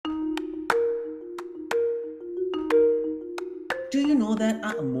Do you know that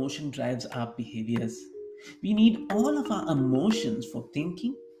our emotion drives our behaviors? We need all of our emotions for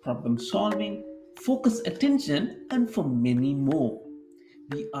thinking, problem solving, focus attention, and for many more.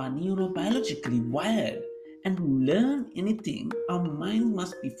 We are neurobiologically wired, and to learn anything, our mind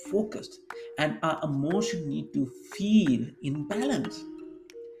must be focused and our emotion need to feel in balance.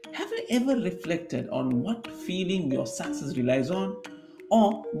 Have you ever reflected on what feeling your success relies on?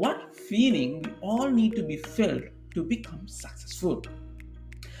 Or what feeling we all need to be felt to become successful?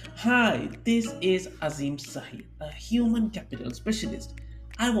 Hi, this is Azim Sahid, a human capital specialist.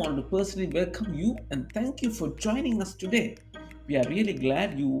 I want to personally welcome you and thank you for joining us today. We are really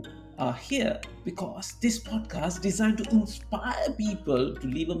glad you are here because this podcast is designed to inspire people to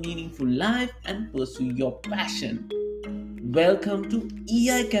live a meaningful life and pursue your passion. Welcome to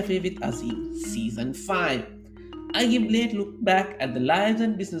EI Cafe with Azim, Season 5. I give late look back at the lives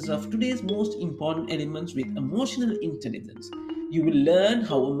and business of today's most important elements with emotional intelligence. You will learn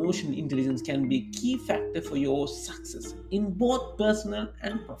how emotional intelligence can be a key factor for your success in both personal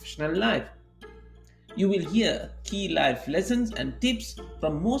and professional life. You will hear key life lessons and tips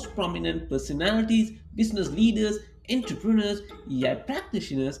from most prominent personalities, business leaders, entrepreneurs, EI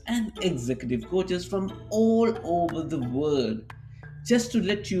practitioners, and executive coaches from all over the world. Just to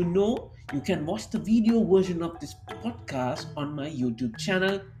let you know, you can watch the video version of this podcast on my YouTube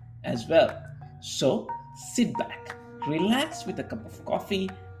channel as well. So sit back, relax with a cup of coffee,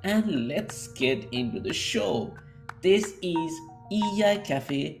 and let's get into the show. This is EI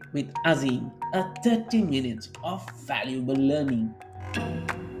Cafe with Azim, a 30 minutes of valuable learning.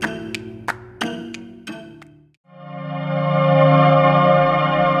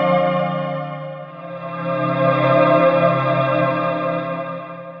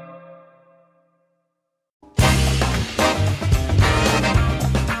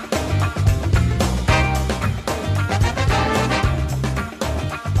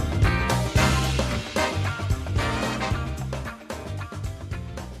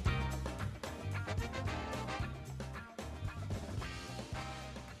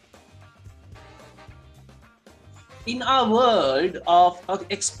 In our world of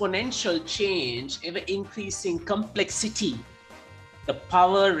exponential change, ever increasing complexity, the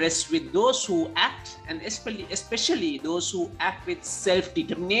power rests with those who act, and especially those who act with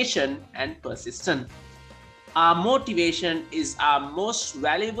self-determination and persistence. Our motivation is our most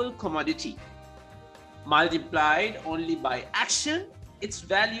valuable commodity. Multiplied only by action, its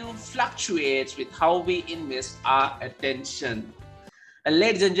value fluctuates with how we invest our attention.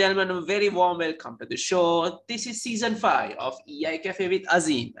 Ladies and gentlemen, a very warm welcome to the show. This is season 5 of EI Cafe with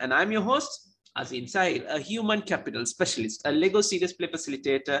Azim, and I'm your host, Azim Sahil, a human capital specialist, a Lego Serious Play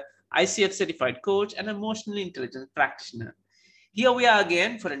facilitator, ICF certified coach, and emotional intelligence practitioner. Here we are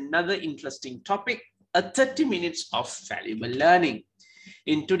again for another interesting topic, a 30 minutes of valuable learning.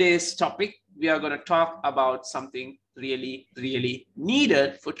 In today's topic, we are going to talk about something really, really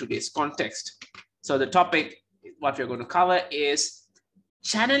needed for today's context. So the topic, what we're going to cover is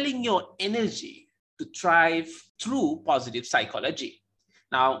channeling your energy to thrive through positive psychology.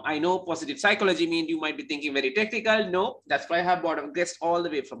 Now, I know positive psychology means you might be thinking very technical. No, that's why I have brought a guest all the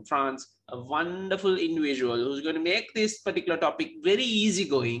way from France, a wonderful individual who's going to make this particular topic very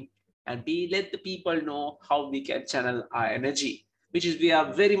easygoing and let the people know how we can channel our energy, which is we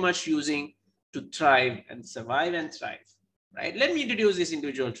are very much using to thrive and survive and thrive, right? Let me introduce this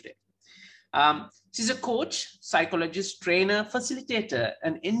individual today. She's a coach, psychologist, trainer, facilitator,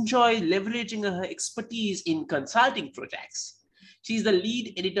 and enjoy leveraging her expertise in consulting projects. She's the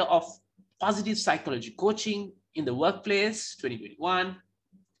lead editor of Positive Psychology Coaching in the Workplace 2021.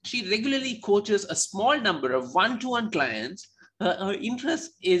 She regularly coaches a small number of one-to-one clients. Her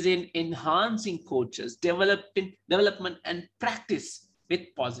interest is in enhancing coaches, development and practice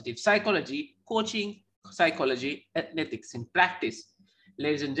with positive psychology, coaching, psychology, and ethics in practice.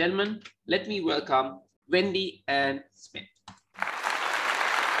 Ladies and gentlemen, let me welcome Wendy Ann Smith.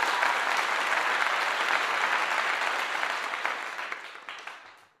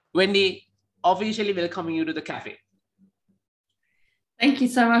 Wendy, officially welcoming you to the cafe. Thank you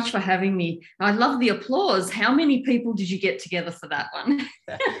so much for having me. I love the applause. How many people did you get together for that one?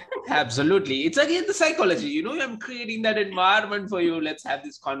 Absolutely. It's again the psychology. You know, I'm creating that environment for you. Let's have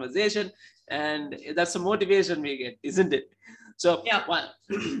this conversation. And that's the motivation we get, isn't it? So, yeah.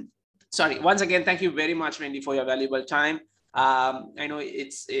 Once again, thank you very much, Wendy, for your valuable time. I know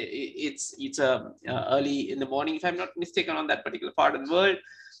it's early in the morning, if I'm not mistaken, on that particular part of the world.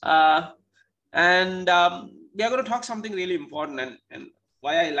 We are going to talk something really important, and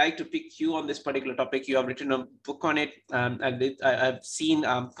why I like to pick you on this particular topic. You have written a book on it. I've seen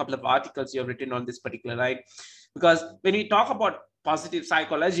a couple of articles you have written on this particular, right? Because when we talk about positive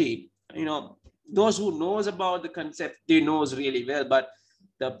psychology, those who knows about the concept, they knows really well. But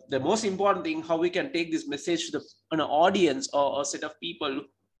the most important thing, how we can take this message to an audience or a set of people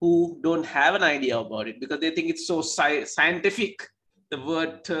who don't have an idea about it, because they think it's so scientific, the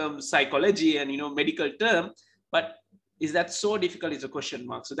word term psychology and medical term. But is that so difficult is a question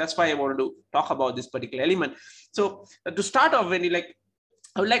mark. So that's why I wanted to talk about this particular element. So to start off, when I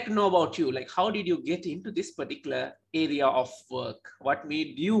would like to know about you, like how did you get into this particular area of work? What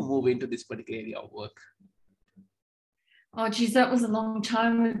made you move into this particular area of work? Oh, geez, that was a long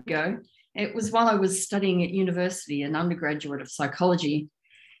time ago. It was while I was studying at university, an undergraduate of psychology.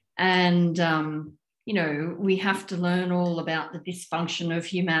 And, we have to learn all about the dysfunction of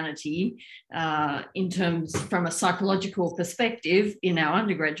humanity in terms from a psychological perspective in our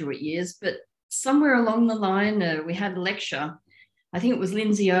undergraduate years. But somewhere along the line, we had a lecture. I think it was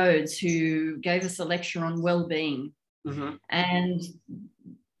Lindsay Oates who gave us a lecture on well-being. Mm-hmm. And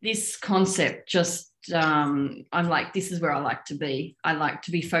this concept just, I'm like, this is where I like to be. I like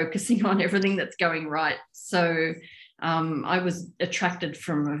to be focusing on everything that's going right. So I was attracted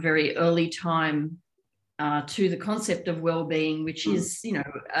from a very early time to the concept of well-being, which is,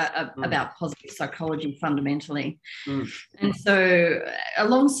 about positive psychology fundamentally. And so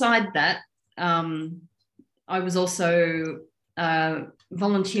alongside that, I was also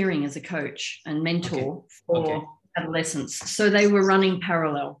volunteering as a coach and mentor for adolescents. So they were running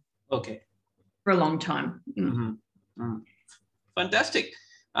parallel for a long time. Fantastic.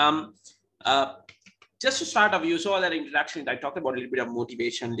 Just to start off, you saw that introduction. I talked about a little bit of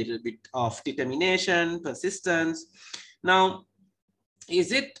motivation, a little bit of determination, persistence. Now,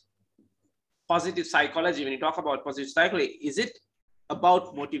 is it positive psychology? When you talk about positive psychology, is it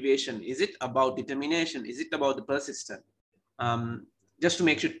about motivation? Is it about determination? Is it about the persistence? Just to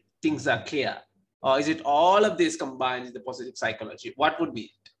make sure things are clear. Or is it all of this combined in the positive psychology? What would be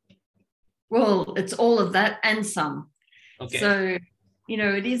it? Well, it's all of that and some. Okay. So,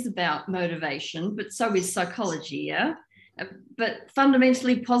 it is about motivation, but so is psychology, yeah? But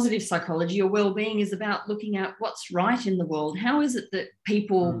fundamentally, positive psychology or well-being is about looking at what's right in the world. How is it that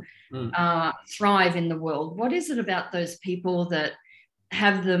people thrive in the world? What is it about those people that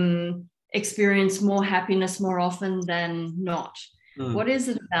have them experience more happiness more often than not? What is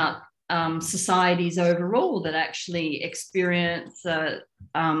it about societies overall that actually experience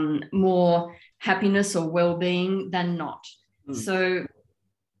more happiness or well-being than not? So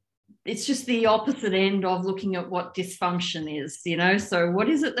it's just the opposite end of looking at what dysfunction is, So what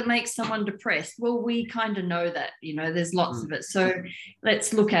is it that makes someone depressed? Well, we kind of know that, there's lots of it. So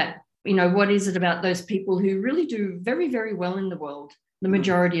let's look at, what is it about those people who really do very, very well in the world the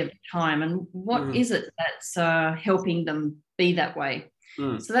majority of the time, and what is it that's helping them be that way?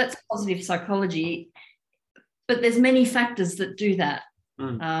 So that's positive psychology, but there's many factors that do that.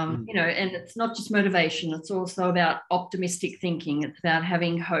 And it's not just motivation, it's also about optimistic thinking. It's about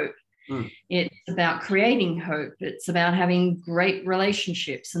having hope. It's about creating hope. It's about having great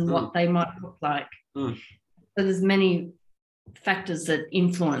relationships and what they might look like. So there's many factors that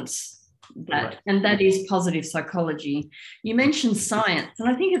influence that, right. And that is positive psychology. You mentioned science, and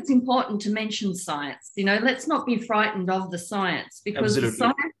I think it's important to mention science. Let's not be frightened of the science, because the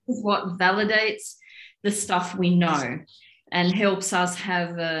science is what validates the stuff we know and helps us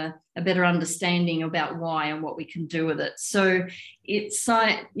have a better understanding about why and what we can do with it. So it's,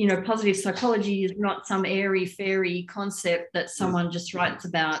 positive psychology is not some airy-fairy concept that someone just writes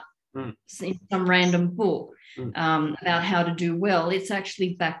about in some random book about how to do well. It's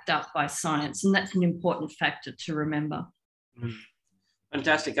actually backed up by science, and that's an important factor to remember.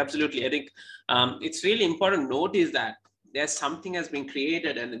 Fantastic. Absolutely. I think it's really important to notice that there's something has been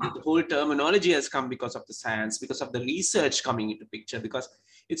created, and the whole terminology has come because of the science, because of the research coming into picture, because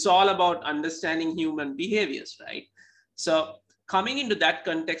it's all about understanding human behaviors, right? So coming into that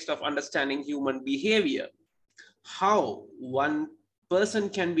context of understanding human behavior, how one person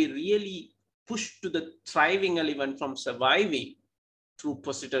can be really pushed to the thriving element from surviving through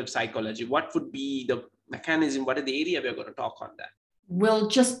positive psychology. What would be the mechanism? What is the area we're going to talk on that? Well,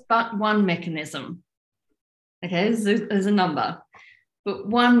 just but one mechanism. Okay, there's a number, but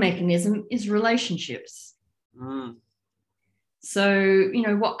one mechanism is relationships. So,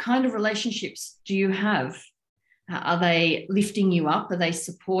 what kind of relationships do you have? Are they lifting you up? Are they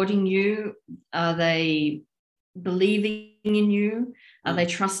supporting you? Are they believing in you? Are they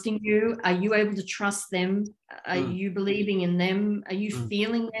trusting you? Are you able to trust them? Are you believing in them? Are you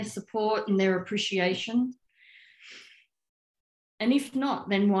feeling their support and their appreciation? And if not,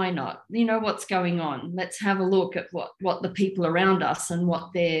 then why not? You know what's going on. Let's have a look at what the people around us and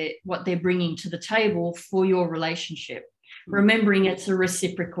what they're bringing to the table for your relationship. Remembering it's a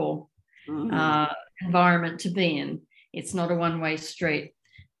reciprocal environment to be in. It's not a one-way street.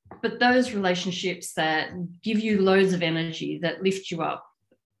 But those relationships that give you loads of energy, that lift you up,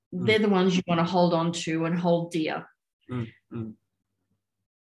 they're the ones you want to hold on to and hold dear.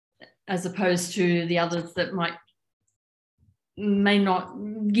 As opposed to the others that may not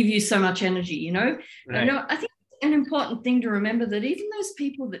give you so much energy, you know? Right. You know, I think it's an important thing to remember that even those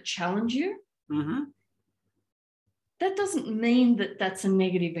people that challenge you, that doesn't mean that that's a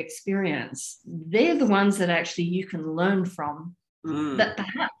negative experience. They're the ones that actually you can learn from, that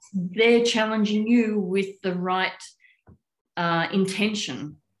perhaps they're challenging you with the right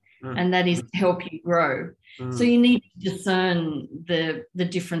intention, and that is to help you grow. So you need to discern the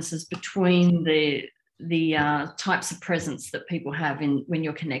differences between the types of presence that people have when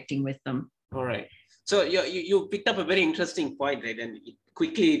you're connecting with them. All right. So you picked up a very interesting point, right? And it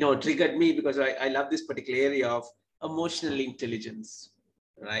quickly, triggered me because I love this particular area of emotional intelligence,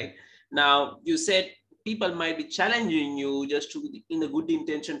 right? Now, you said people might be challenging you just in a good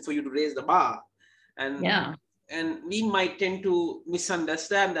intention for you to raise the bar. And we might tend to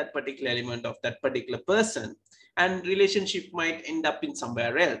misunderstand that particular element of that particular person, and relationship might end up in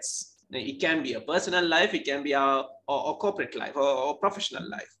somewhere else. It can be a personal life, it can be a corporate life or professional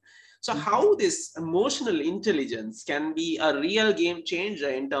life. So how this emotional intelligence can be a real game changer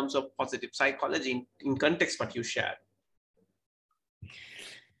in terms of positive psychology in context what you shared?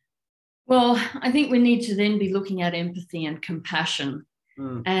 Well, I think we need to then be looking at empathy and compassion.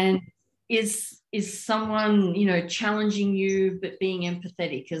 And is someone, challenging you, but being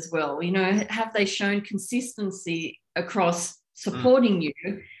empathetic as well? Have they shown consistency across supporting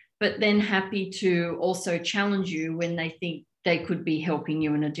you, but then happy to also challenge you when they think they could be helping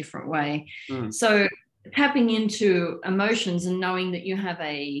you in a different way? So tapping into emotions and knowing that you have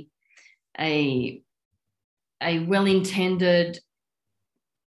a well-intended,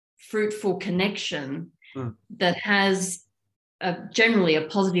 fruitful connection that has generally a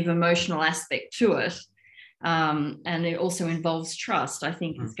positive emotional aspect to it, and it also involves trust, I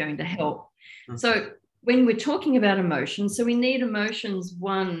think is going to help. So when we're talking about emotions, so we need emotions,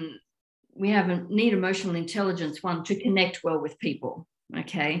 need emotional intelligence, to connect well with people,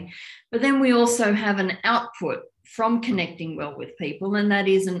 okay? But then we also have an output from connecting well with people, and that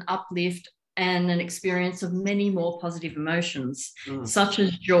is an uplift and an experience of many more positive emotions, such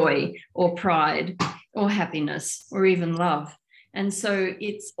as joy or pride or happiness or even love. And so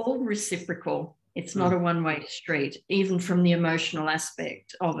it's all reciprocal. It's not a one-way street, even from the emotional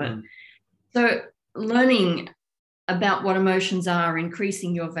aspect of it. So learning about what emotions are,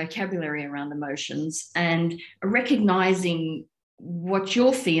 increasing your vocabulary around emotions, and recognizing what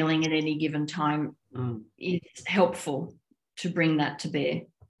you're feeling at any given time is helpful to bring that to bear.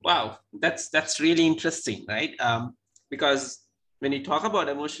 Wow, that's really interesting, right? Because when you talk about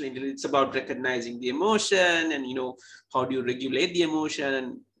emotional intelligence, it's about recognizing the emotion and, how do you regulate the emotion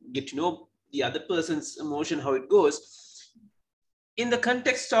and get to know the other person's emotion, how it goes. In the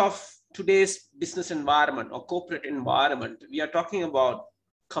context of today's business environment or corporate environment, we are talking about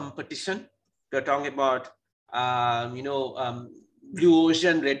competition. We're talking about, blue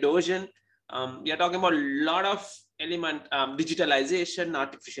ocean, red ocean. We are talking about a lot of element, digitalization,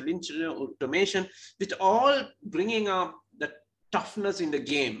 artificial intelligence, automation, which all bringing up the toughness in the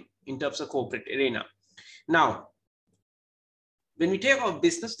game in terms of corporate arena. Now, when we take our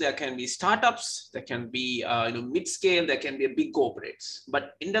business, there can be startups, there can be mid-scale, there can be big corporates.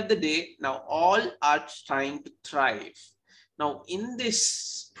 But end of the day, now all are trying to thrive. Now, in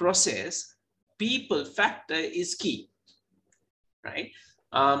this process, people factor is key, right?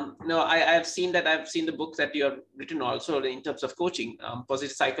 I've seen the books that you have written also in terms of coaching,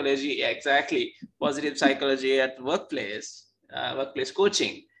 positive psychology, exactly, positive psychology at workplace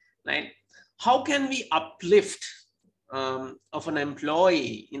coaching, right? How can we uplift of an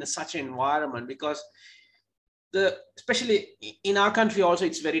employee in such an environment? Because especially in our country also,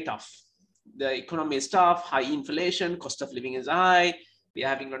 it's very tough. The economy is tough, high inflation, cost of living is high. We are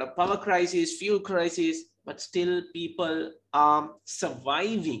having a lot of power crisis, fuel crisis, but still people are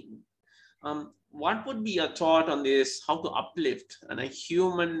surviving. What would be your thought on this? How to uplift a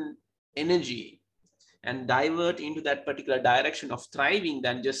human energy and divert into that particular direction of thriving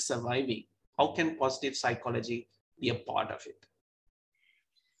than just surviving? How can positive psychology be a part of it?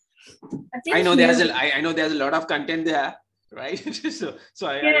 I know there's a lot of content there, right? so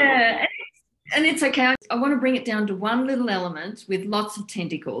yeah, And it's okay. I want to bring it down to one little element with lots of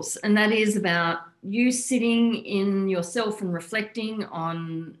tentacles, and that is about you sitting in yourself and reflecting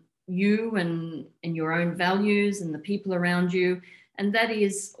on you and your own values and the people around you. And that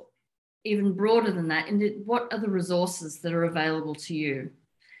is even broader than that. And what are the resources that are available to you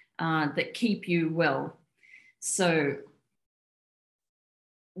that keep you well? So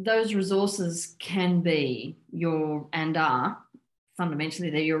those resources can be and are fundamentally,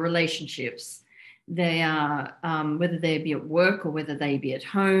 they're your relationships. They are, whether they be at work or whether they be at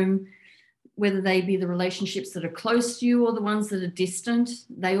home, whether they be the relationships that are close to you or the ones that are distant,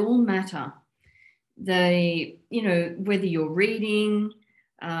 they all matter. They, whether you're reading,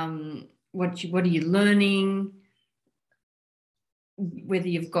 what are you learning, whether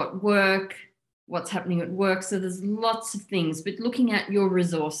you've got work, what's happening at work. So there's lots of things, but looking at your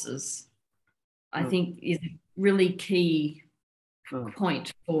resources, I think, is a really key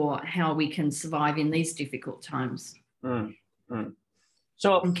point for how we can survive in these difficult times.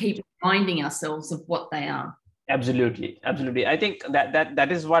 So, and keep reminding ourselves of what they are. Absolutely. I think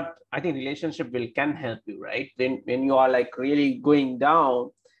that is what I think relationship can help you, right? When you are like really going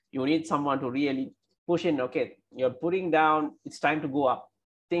down, you need someone to really push in. Okay, you're putting down, it's time to go up.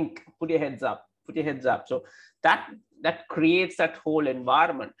 Think, put your heads up. So that creates that whole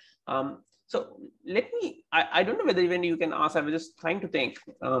environment. So I don't know whether even you can ask, I was just trying to think,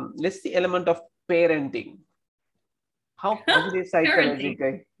 let's the element of parenting. How positive psychology,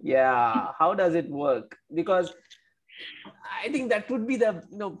 how does it work? Because I think that would be the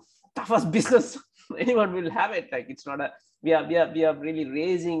toughest business anyone will have it. Like, it's not we are really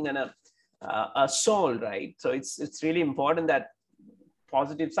raising a soul, right? So it's really important that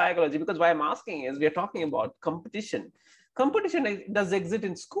positive psychology, because why I'm asking is, we are talking about competition. Competition does exist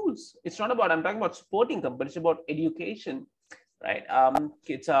in schools. It's not about, I'm talking about sporting competition, about education, right?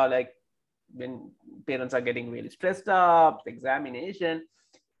 Kids are like, when parents are getting really stressed up, examination,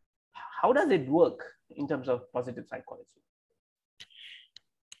 how does it work in terms of positive psychology?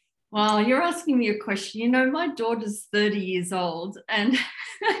 Well, you're asking me a question. My daughter's 30 years old, and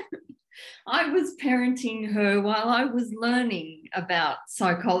I was parenting her while I was learning about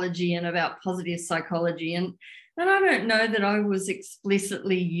psychology and about positive psychology. And I don't know that I was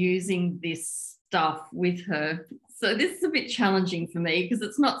explicitly using this stuff with her. So this is a bit challenging for me, because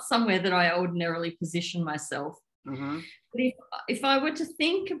it's not somewhere that I ordinarily position myself. Mm-hmm. But if I were to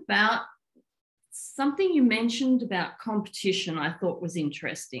think about something you mentioned about competition, I thought was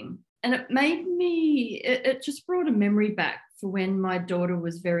interesting. And it just brought a memory back for when my daughter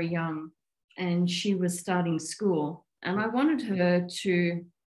was very young and she was starting school. And I wanted her to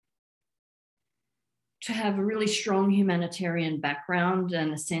have a really strong humanitarian background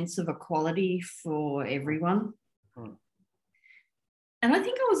and a sense of equality for everyone. And I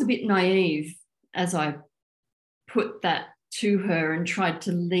think I was a bit naive as I put that to her and tried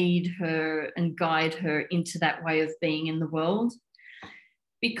to lead her and guide her into that way of being in the world,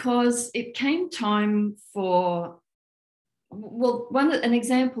 because it came time for, an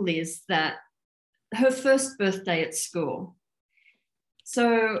example is that her first birthday at school.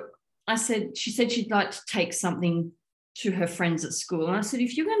 So she said she'd like to take something to her friends at school. And I said,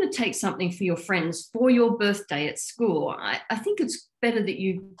 if you're going to take something for your friends for your birthday at school, I think it's better that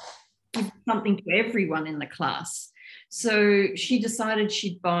you give something to everyone in the class. So she decided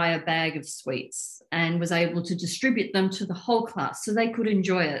she'd buy a bag of sweets and was able to distribute them to the whole class so they could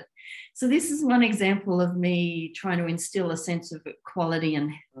enjoy it. So this is one example of me trying to instill a sense of equality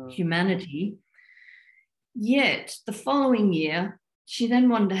and humanity. Yet the following year, she then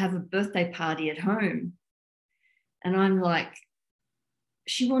wanted to have a birthday party at home. And I'm like,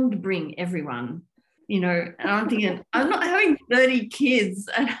 she wanted to bring everyone, and I'm thinking, I'm not having 30 kids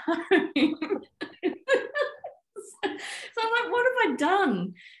at home. So I'm like, what have I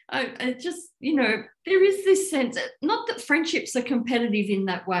done? I just, there is this sense, not that friendships are competitive in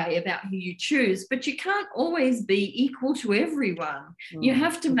that way about who you choose, but you can't always be equal to everyone. You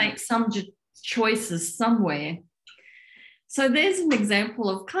have to make some choices somewhere. So there's an example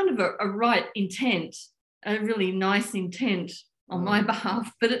of kind of a right intent, a really nice intent on my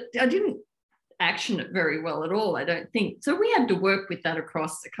behalf, but I didn't action it very well at all, I don't think. So we had to work with that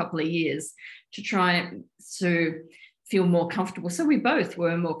across a couple of years to try to feel more comfortable. So we both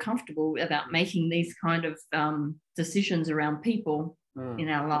were more comfortable about making these kind of decisions around people in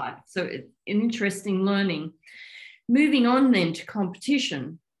our life. So an interesting learning. Moving on then to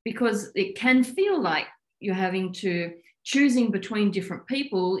competition, because it can feel like you're having to choosing between different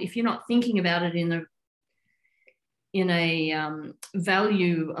people if you're not thinking about it in a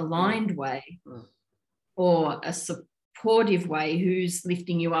value aligned way or supportive way, who's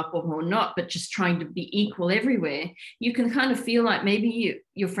lifting you up or not, but just trying to be equal everywhere, you can kind of feel like maybe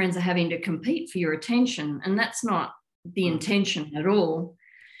your friends are having to compete for your attention, and that's not the intention at all,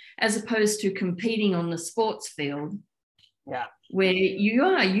 as opposed to competing on the sports field. Yeah. Where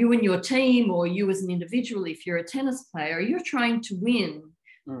you and your team, or you as an individual, if you're a tennis player, you're trying to win.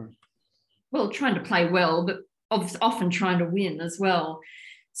 Well, trying to play well, but often trying to win as well.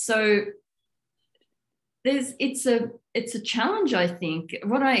 So it's a challenge, I think.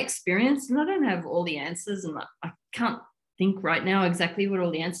 What I experienced, and I don't have all the answers, and I can't think right now exactly what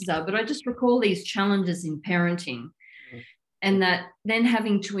all the answers are, but I just recall these challenges in parenting, and that then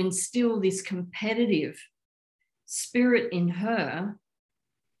having to instill this competitive spirit in her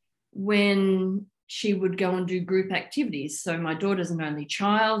when she would go and do group activities. So my daughter's an only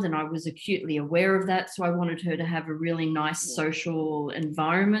child, and I was acutely aware of that. So I wanted her to have a really nice social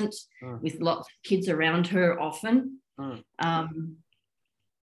environment with lots of kids around her often,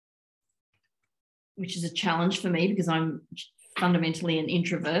 which is a challenge for me because I'm fundamentally an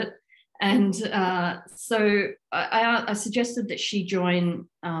introvert. And so I suggested that she join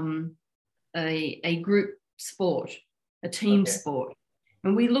a group sport, a team sport.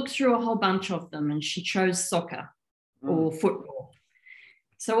 And we looked through a whole bunch of them, and she chose soccer or football.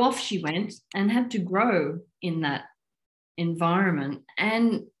 So off she went and had to grow in that environment.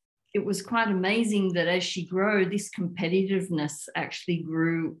 And it was quite amazing that as she grew, this competitiveness actually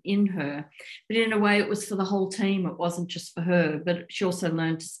grew in her. But in a way, it was for the whole team. It wasn't just for her, but she also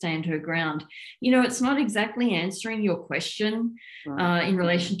learned to stand her ground. You know, it's not exactly answering your question in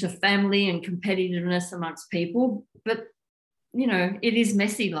relation to family and competitiveness amongst people, but you know, it is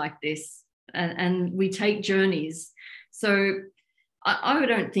messy like this, and we take journeys. So I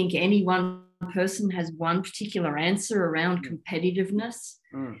don't think any one person has one particular answer around competitiveness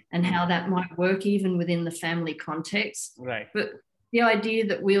and how that might work even within the family context. Right. But the idea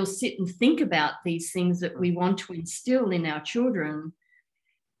that we'll sit and think about these things that we want to instill in our children,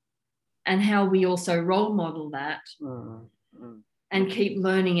 and how we also role model that. And keep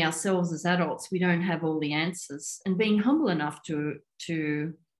learning ourselves as adults. We don't have all the answers, and being humble enough to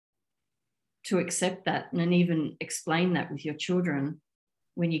accept that, and then even explain that with your children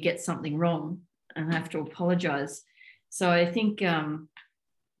when you get something wrong and have to apologize. So I think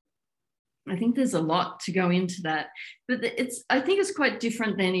there's a lot to go into that, but I think it's quite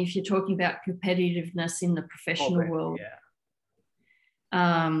different than if you're talking about competitiveness in the professional world.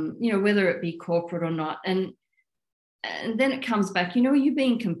 You know, whether it be corporate or not, and then it comes back, you know, are you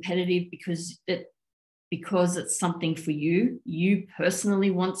being competitive because it's something for you? You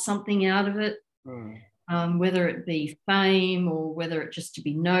personally want something out of it, whether it be fame, or whether it just to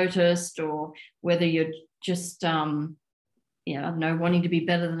be noticed, or whether you're just, I don't know, wanting to be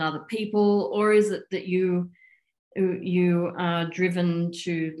better than other people, or is it that you are driven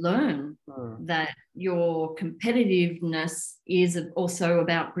to learn that your competitiveness is also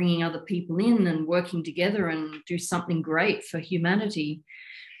about bringing other people in and working together and do something great for humanity.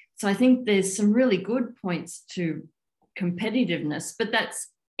 So I think there's some really good points to competitiveness, but that's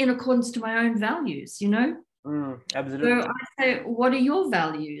in accordance to my own values, you know? Absolutely. So I say, what are your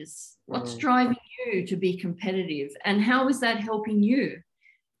values? What's driving you to be competitive? And how is that helping you?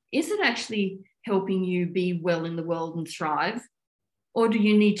 Is it actually helping you be well in the world and thrive? Or do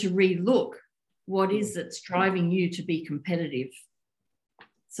you need to relook what is that's driving you to be competitive?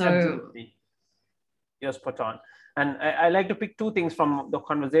 So absolutely. You're spot on. And I like to pick two things from the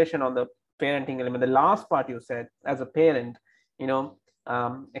conversation on the parenting element. The last part you said, as a parent, you know,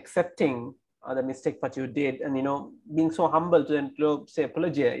 accepting the mistake that you did, and, you know, being so humble to then say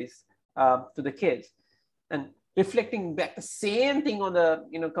apologize to the kids, and reflecting back the same thing on the,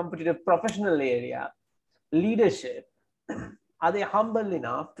 you know, competitive professional area, leadership. Are they humble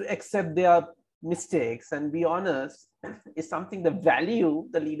enough to accept their mistakes and be honest? Is something the value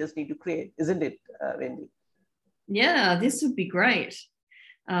the leaders need to create, isn't it, Wendy? Yeah, this would be great.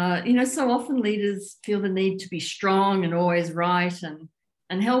 You know, so often leaders feel the need to be strong and always right,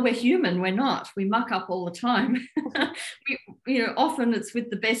 and hell, we're human, we're not. We muck up all the time. You know, often it's with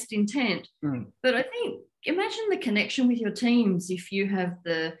the best intent. But I think, imagine the connection with your teams if you have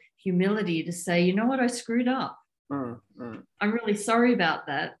the humility to say, you know what, I screwed up. I'm really sorry about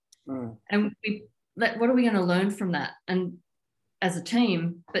that. And what are we going to learn from that? And as a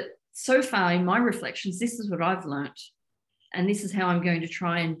team, but so far in my reflections, this is what I've learnt, and this is how I'm going to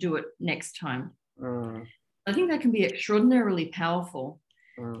try and do it next time. I think that can be extraordinarily powerful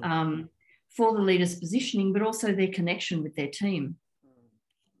for the leader's positioning, but also their connection with their team.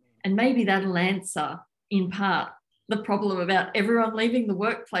 And maybe that'll answer, in part, the problem about everyone leaving the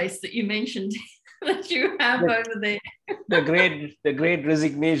workplace that you mentioned that you have over there. the great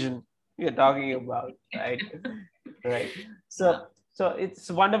resignation you're talking about, right? Right. So it's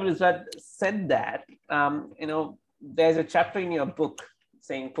wonderful that said that, there's a chapter in your book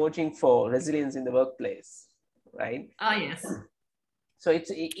saying coaching for resilience in the workplace, right? Ah, yes. So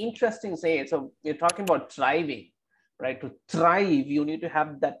it's interesting say, so we're talking about thriving, right? To thrive, you need to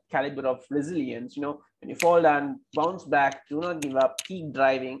have that caliber of resilience, when you fall down, bounce back, do not give up, keep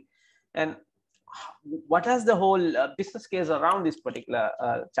driving. And what is the whole business case around this particular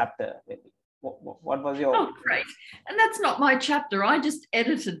chapter? What was your... Oh, great. And that's not my chapter. I just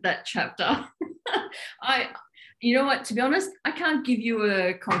edited that chapter. You know what, to be honest, I can't give you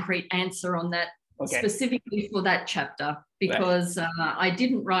a concrete answer on that specifically for that chapter, because I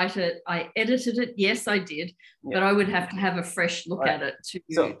didn't write it. I edited it. Yes, I did. Yeah. But I would have to have a fresh look at it to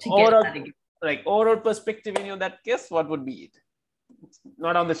overall, get that again. Like overall perspective in that case, what would be it?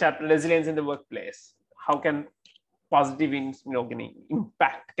 Not on the chapter, resilience in the workplace. How can positive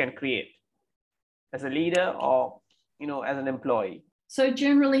impact can create as a leader or, as an employee? So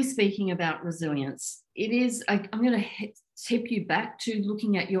generally speaking about resilience, it is, I'm going to tip you back to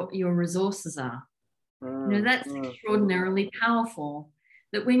looking at your resources are. That's extraordinarily powerful,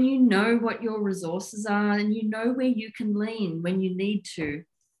 that when you know what your resources are and you know where you can lean when you need to,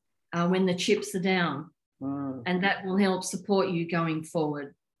 when the chips are down, and that will help support you going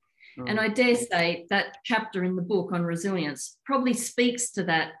forward. And I dare say that chapter in the book on resilience probably speaks to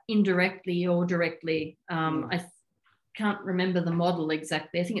that indirectly or directly. I can't remember the model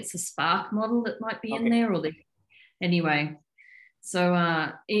exactly. I think it's the SPARK model that might be in there, anyway.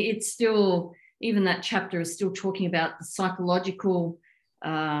 So it's still, even that chapter is still talking about the psychological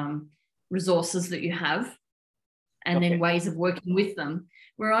resources that you have, and then ways of working with them.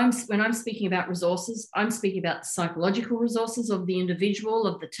 When I'm speaking about resources, I'm speaking about the psychological resources of the individual,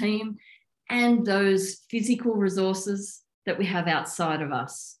 of the team, and those physical resources that we have outside of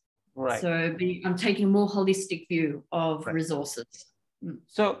us. Right. So I'm taking a more holistic view of resources.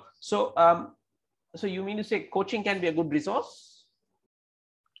 So you mean to say coaching can be a good resource?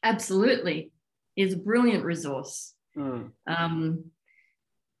 Absolutely. It's a brilliant resource.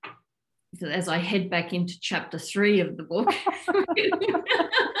 As I head back into chapter 3 of the book,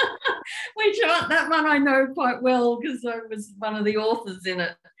 which that one I know quite well because I was one of the authors in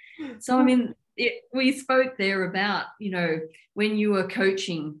it. So, I mean, we spoke there about, when you are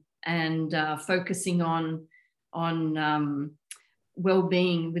coaching and focusing on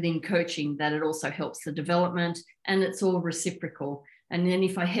well-being within coaching, that it also helps the development, and it's all reciprocal. And then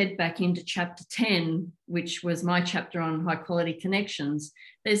if I head back into chapter 10, which was my chapter on high quality connections,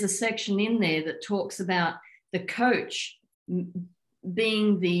 there's a section in there that talks about the coach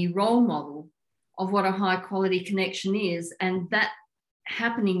being the role model of what a high quality connection is, and that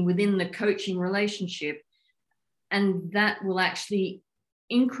happening within the coaching relationship. And that will actually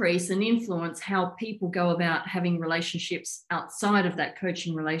increase and influence how people go about having relationships outside of that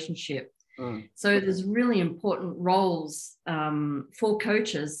coaching relationship. So there's really important roles for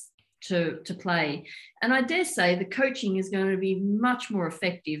coaches to play. And I dare say the coaching is going to be much more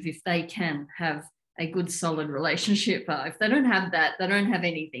effective if they can have a good, solid relationship. If they don't have that, they don't have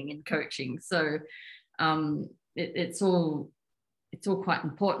anything in coaching. So it's all quite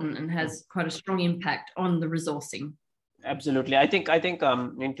important and has quite a strong impact on the resourcing. Absolutely. I think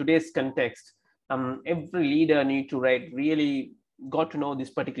in today's context, every leader need to really got to know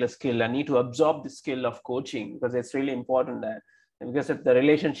this particular skill and need to absorb the skill of coaching, because it's really important that, because of the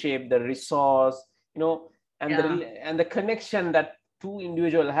relationship, the resource, and the connection that two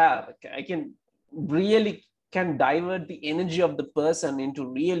individuals have, I can divert the energy of the person into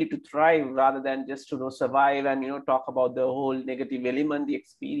really to thrive rather than just to survive and talk about the whole negative element, the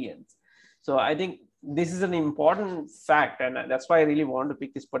experience. So I think this is an important fact, and that's why I really want to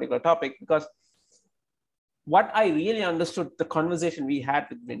pick this particular topic, because what I really understood the conversation we had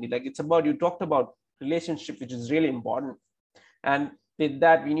with Wendy, it's about, you talked about relationship, which is really important. And with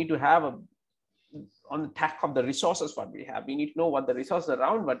that, we need to have on the tack of the resources, what we have. We need to know what the resources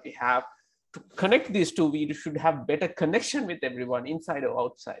around what we have. To connect these two, we should have better connection with everyone, inside or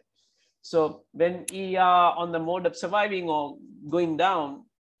outside. So when we are on the mode of surviving or going down,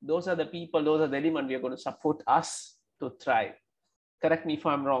 those are the people, those are the elements we are going to support us to thrive. Correct me if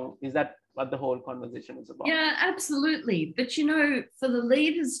I'm wrong. Is that what the whole conversation is about? Yeah, absolutely. But for the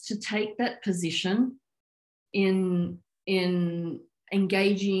leaders to take that position in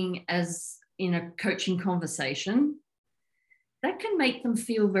engaging as in a coaching conversation, that can make them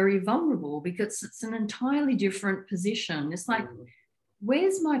feel very vulnerable, because it's an entirely different position. It's like,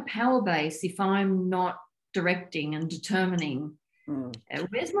 where's my power base if I'm not directing and determining?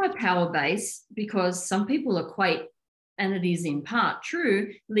 Where's my power base? Because some people equate and it is in part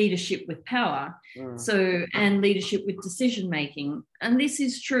true, leadership with power. And leadership with decision making. And this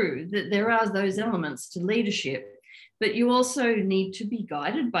is true, that there are those elements to leadership, but you also need to be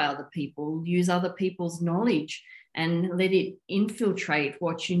guided by other people, use other people's knowledge and let it infiltrate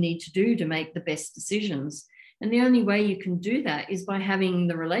what you need to do to make the best decisions. And the only way you can do that is by having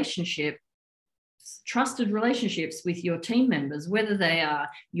the trusted relationships with your team members, whether they are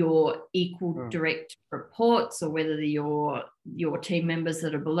your equal direct reports or whether they're your team members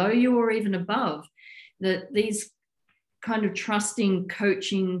that are below you or even above. That these kind of trusting,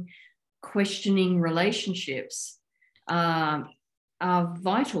 coaching, questioning relationships are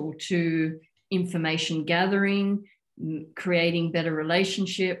vital to information gathering, creating better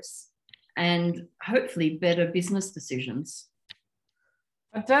relationships, and hopefully better business decisions.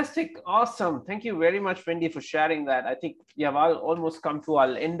 Fantastic. Awesome. Thank you very much, Wendy, for sharing that. I think we have almost come to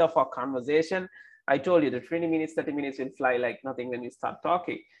our end of our conversation. I told you the 20 minutes, 30 minutes will fly like nothing when we start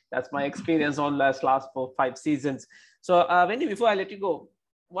talking. That's my experience on last 4-5 seasons. So Wendy, before I let you go,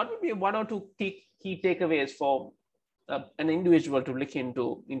 what would be one or two key takeaways for an individual to look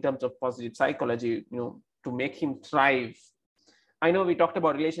into in terms of positive psychology, to make him thrive? I know we talked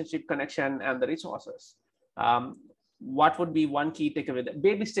about relationship, connection, and the resources. What would be one key takeaway, the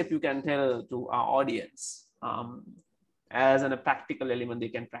baby step you can tell to our audience as a practical element they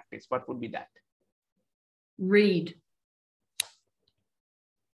can practice? What would be that? Read.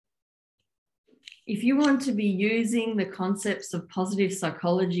 If you want to be using the concepts of positive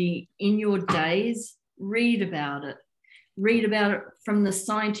psychology in your days, read about it. Read about it from the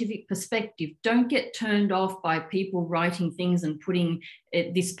scientific perspective. Don't get turned off by people writing things and putting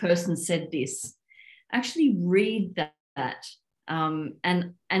this person said this. Actually read that and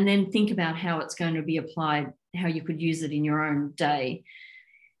then think about how it's going to be applied, how you could use it in your own day.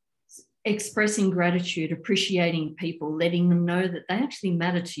 Expressing gratitude, appreciating people, letting them know that they actually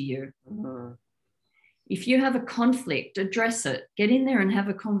matter to you. If you have a conflict, address it. Get in there and have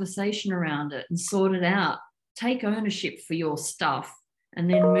a conversation around it and sort it out. Take ownership for your stuff and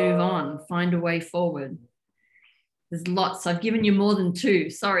then move on. Find a way forward. There's lots. I've given you more than 2.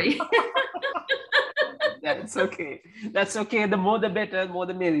 Sorry. That's okay. That's okay. The more the better, more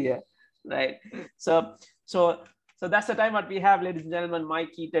the merrier, right? So that's the time what we have, ladies and gentlemen. My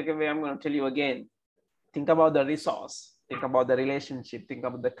key takeaway, I'm going to tell you again. Think about the resource. Think about the relationship. Think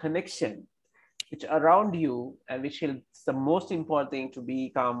about the connection which around you, and which is the most important thing to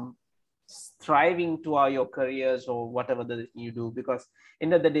become striving to your careers or whatever that you do. Because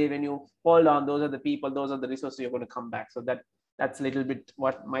end of the day, when you fall down, those are the people, those are the resources you're going to come back. So that's a little bit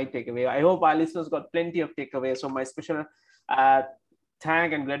what my takeaway. I hope our listeners got plenty of takeaways. So my special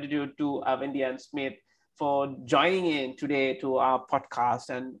thank and gratitude to Wendy Ann Smith for joining in today to our podcast.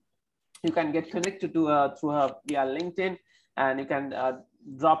 And you can get connected to her through her via LinkedIn, and you can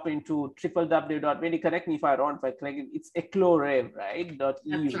drop into www. Correct me if I'm wrong. If I correct it, it's eclorev, right? .eu. That's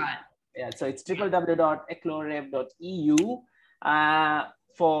right. Yeah, so it's www.eclorev.eu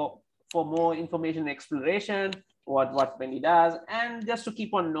for more information and exploration. What Wendy does, and just to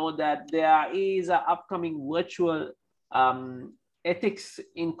keep on note that there is an upcoming virtual ethics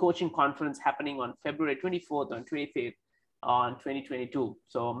in coaching conference happening on February 24th and 25th on 2022.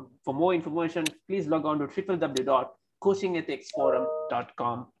 So for more information, please log on to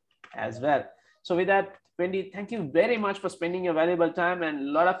www.coachingethicsforum.com as well. So with that, Wendy, thank you very much for spending your valuable time and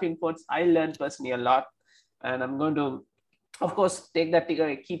a lot of inputs. I learned personally a lot, and I'm going to, of course, take that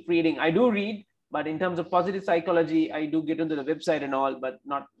takeaway, keep reading. I do read. But in terms of positive psychology, I do get into the website and all, but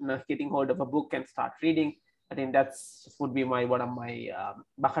not getting hold of a book and start reading. I think would be one of my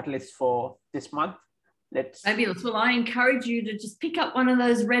bucket lists for this month. Fabulous. Well, I encourage you to just pick up one of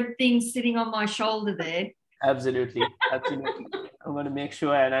those red things sitting on my shoulder there. Absolutely. Absolutely. I'm going to make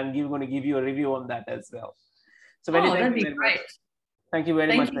sure, and I'm going to give you a review on that as well. So, Wendy, that'd be great. Much. Thank you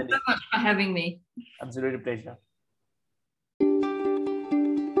very much, Wendy. Thank you so much for having me. Absolutely pleasure.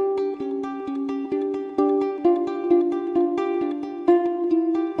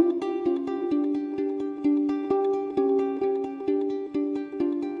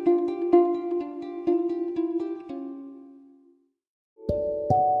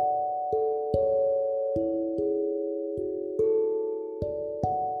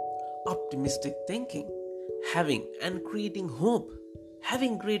 Optimistic thinking, having and creating hope,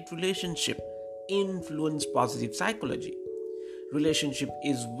 having great relationship, influence positive psychology. Relationship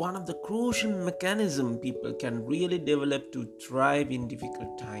is one of the crucial mechanisms people can really develop to thrive in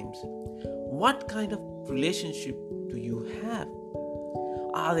difficult times. What kind of relationship do you have?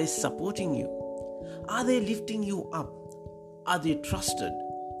 Are they supporting you? Are they lifting you up? Are they trusted?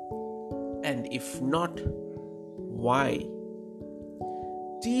 And if not, why.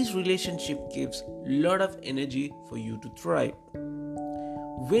 This relationship gives a lot of energy for you to thrive.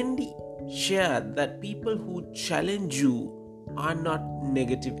 Wendy shared that people who challenge you are not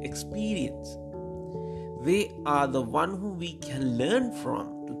negative experience. They are the one who we can learn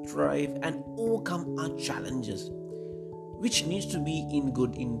from to thrive and overcome our challenges, which needs to be in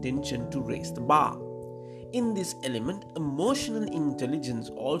good intention to raise the bar. In this element, emotional intelligence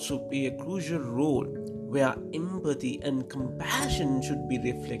also play a crucial role, where empathy and compassion should be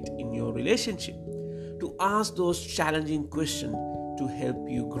reflected in your relationship to ask those challenging questions to help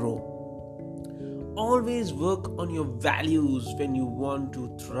you grow. Always work on your values when you want to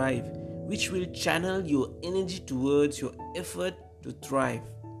thrive, which will channel your energy towards your effort to thrive.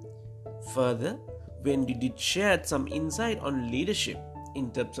 Further, Wendy did share some insight on leadership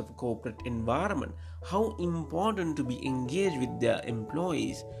in terms of corporate environment, how important to be engaged with their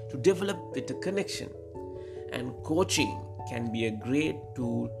employees to develop better connection. And coaching can be a great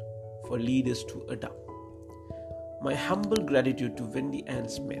tool for leaders to adopt. My humble gratitude to Wendy Ann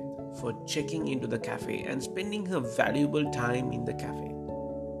Smith for checking into the cafe and spending her valuable time in the cafe.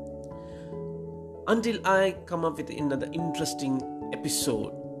 Until I come up with another interesting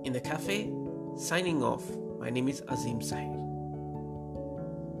episode in the cafe, signing off, my name is Azim Sahir.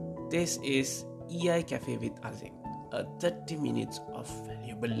 This is EI Cafe with Azim, a 30 minutes of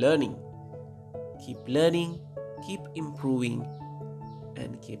valuable learning. Keep learning, keep improving,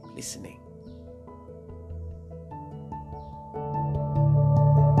 and keep listening.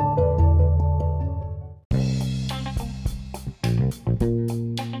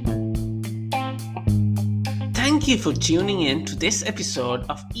 Thank you for tuning in to this episode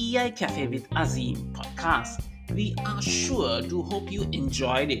of EI Cafe with Azim podcast. We are sure to hope you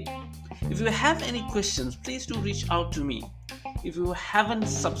enjoyed it. If you have any questions, please do reach out to me. If you haven't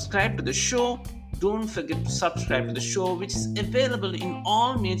subscribed to the show, don't forget to subscribe to the show, which is available in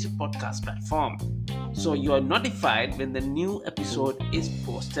all major podcast platforms, so you are notified when the new episode is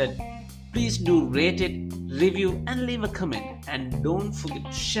posted. Please do rate it, review, and leave a comment. And don't forget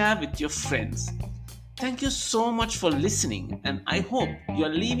to share with your friends. Thank you so much for listening, and I hope you are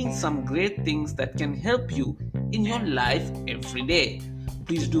leaving some great things that can help you in your life every day.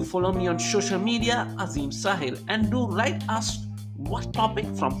 Please do follow me on social media, Azim Sahil, and do write us what topic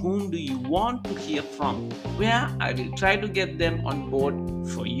from whom do you want to hear from, where I will try to get them on board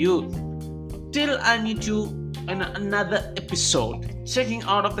for you. Till I meet you in another episode, checking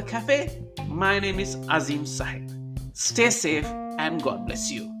out of the cafe, my name is Azim Sahil. Stay safe and God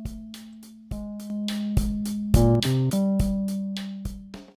bless you.